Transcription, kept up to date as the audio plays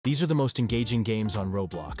These are the most engaging games on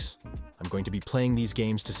Roblox. I'm going to be playing these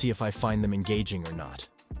games to see if I find them engaging or not.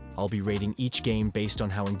 I'll be rating each game based on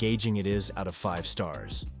how engaging it is out of 5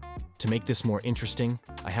 stars. To make this more interesting,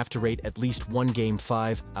 I have to rate at least one game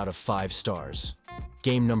 5 out of 5 stars.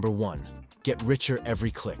 Game number 1. Get richer every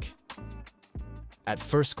click. At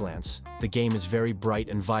first glance, the game is very bright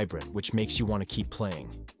and vibrant, which makes you want to keep playing.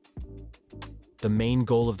 The main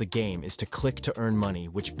goal of the game is to click to earn money,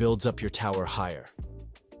 which builds up your tower higher.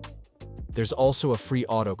 There's also a free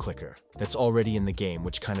auto-clicker that's already in the game,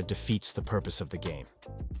 which kind of defeats the purpose of the game.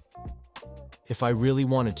 If I really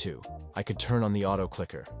wanted to, I could turn on the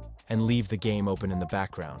auto-clicker and leave the game open in the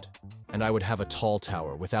background, and I would have a tall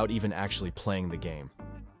tower without even actually playing the game.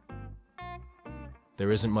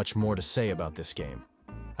 There isn't much more to say about this game.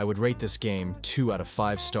 I would rate this game 2 out of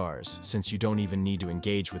 5 stars, since you don't even need to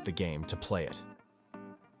engage with the game to play it.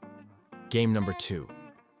 Game number 2.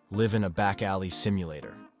 Live in a back alley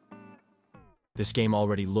simulator. This game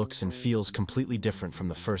already looks and feels completely different from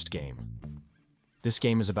the first game. This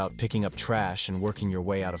game is about picking up trash and working your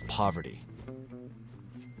way out of poverty.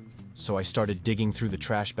 So I started digging through the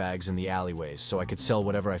trash bags in the alleyways so I could sell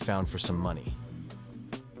whatever I found for some money.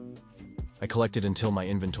 I collected until my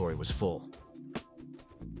inventory was full.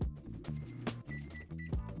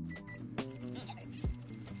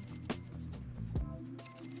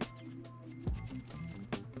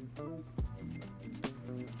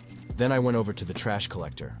 Then I went over to the trash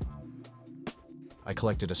collector. I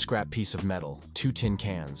collected a scrap piece of metal, 2 tin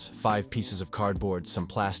cans, 5 pieces of cardboard, some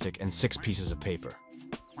plastic, and 6 pieces of paper.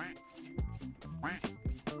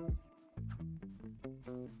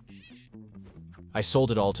 I sold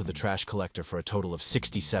it all to the trash collector for a total of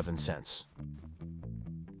 67 cents.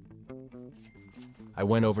 I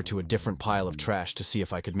went over to a different pile of trash to see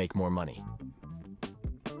if I could make more money.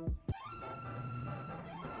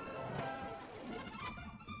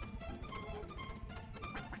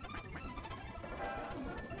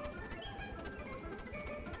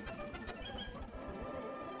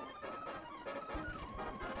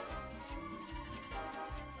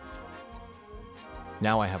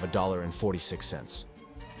 Now I have $1.46.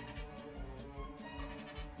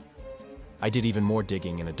 I did even more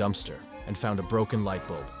digging in a dumpster and found a broken light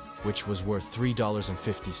bulb, which was worth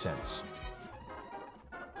 $3.50.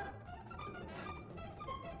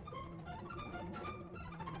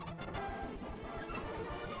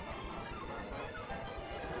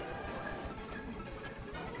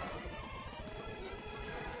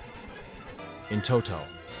 In total,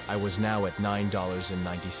 I was now at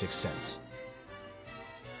 $9.96.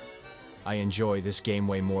 I enjoy this game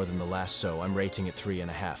way more than the last, so I'm rating it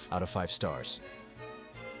 3.5 out of 5 stars.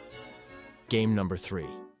 Game number 3.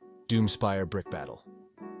 Doomspire Brick Battle.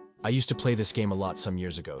 I used to play this game a lot some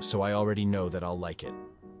years ago, so I already know that I'll like it.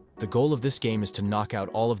 The goal of this game is to knock out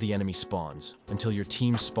all of the enemy spawns until your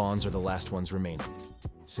team's spawns are the last ones remaining.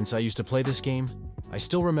 Since I used to play this game, I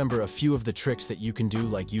still remember a few of the tricks that you can do,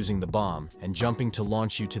 like using the bomb and jumping to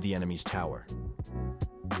launch you to the enemy's tower.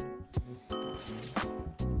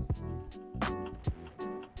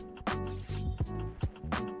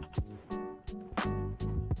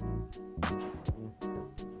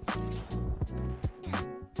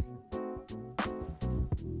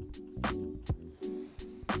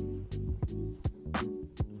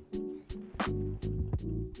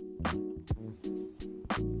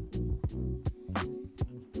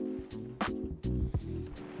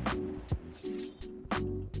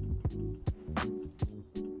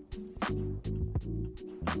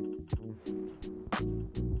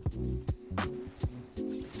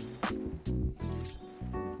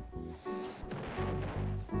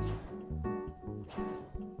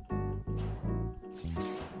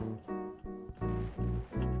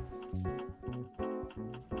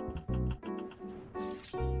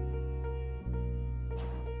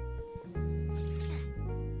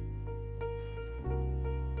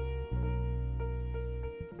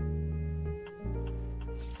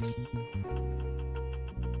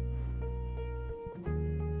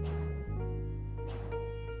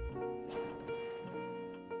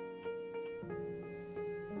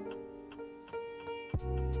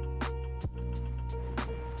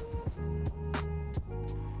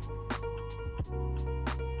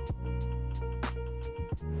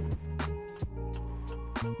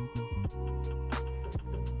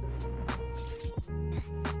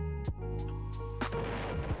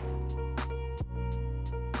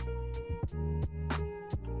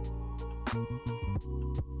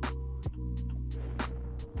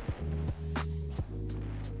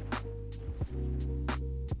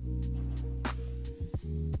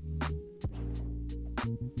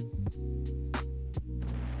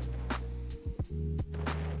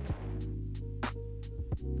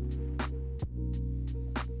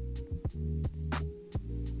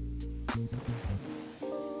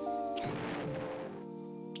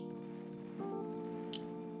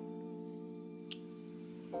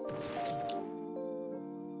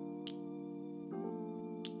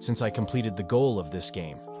 Since I completed the goal of this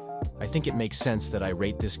game, I think it makes sense that I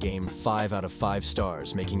rate this game 5 out of 5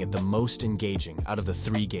 stars, making it the most engaging out of the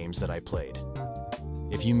 3 games that I played.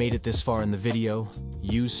 If you made it this far in the video,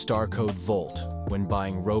 use star code VOLT when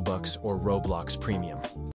buying Robux or Roblox Premium.